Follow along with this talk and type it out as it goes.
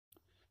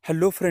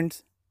Hello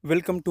friends,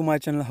 welcome to my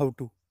channel How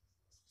To.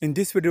 In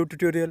this video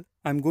tutorial,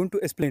 I am going to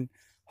explain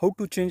how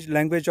to change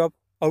language of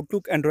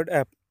Outlook Android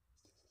app.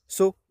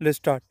 So let's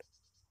start.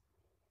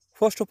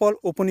 First of all,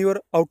 open your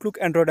Outlook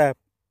Android app.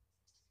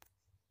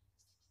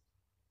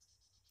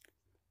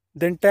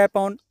 Then tap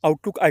on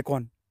Outlook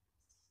icon.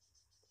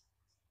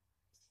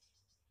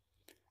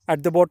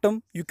 At the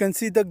bottom, you can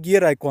see the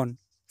gear icon,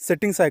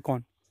 settings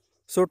icon.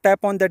 So tap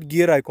on that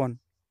gear icon.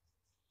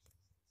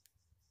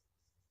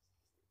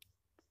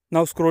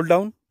 Now scroll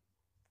down.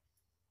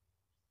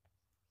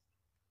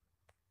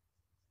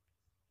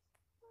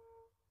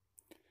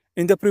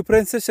 In the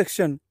preferences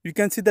section, you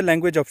can see the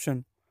language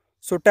option.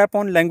 So tap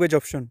on language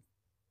option.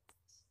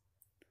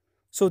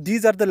 So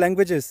these are the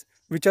languages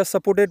which are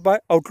supported by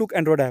Outlook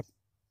Android app.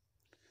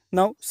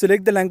 Now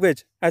select the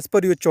language as per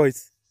your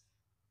choice.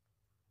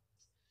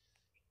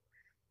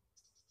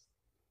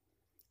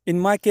 In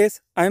my case,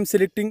 I am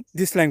selecting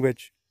this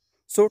language.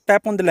 So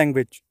tap on the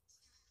language.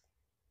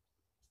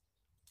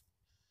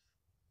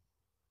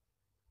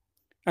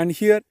 And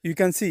here you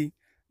can see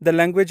the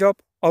language of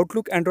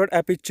Outlook Android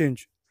app is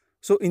changed.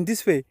 So in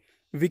this way,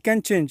 we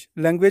can change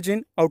language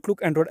in Outlook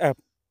Android app.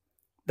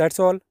 That's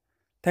all.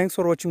 Thanks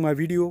for watching my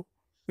video.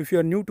 If you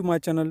are new to my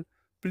channel,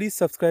 please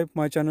subscribe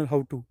my channel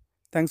How To.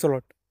 Thanks a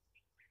lot.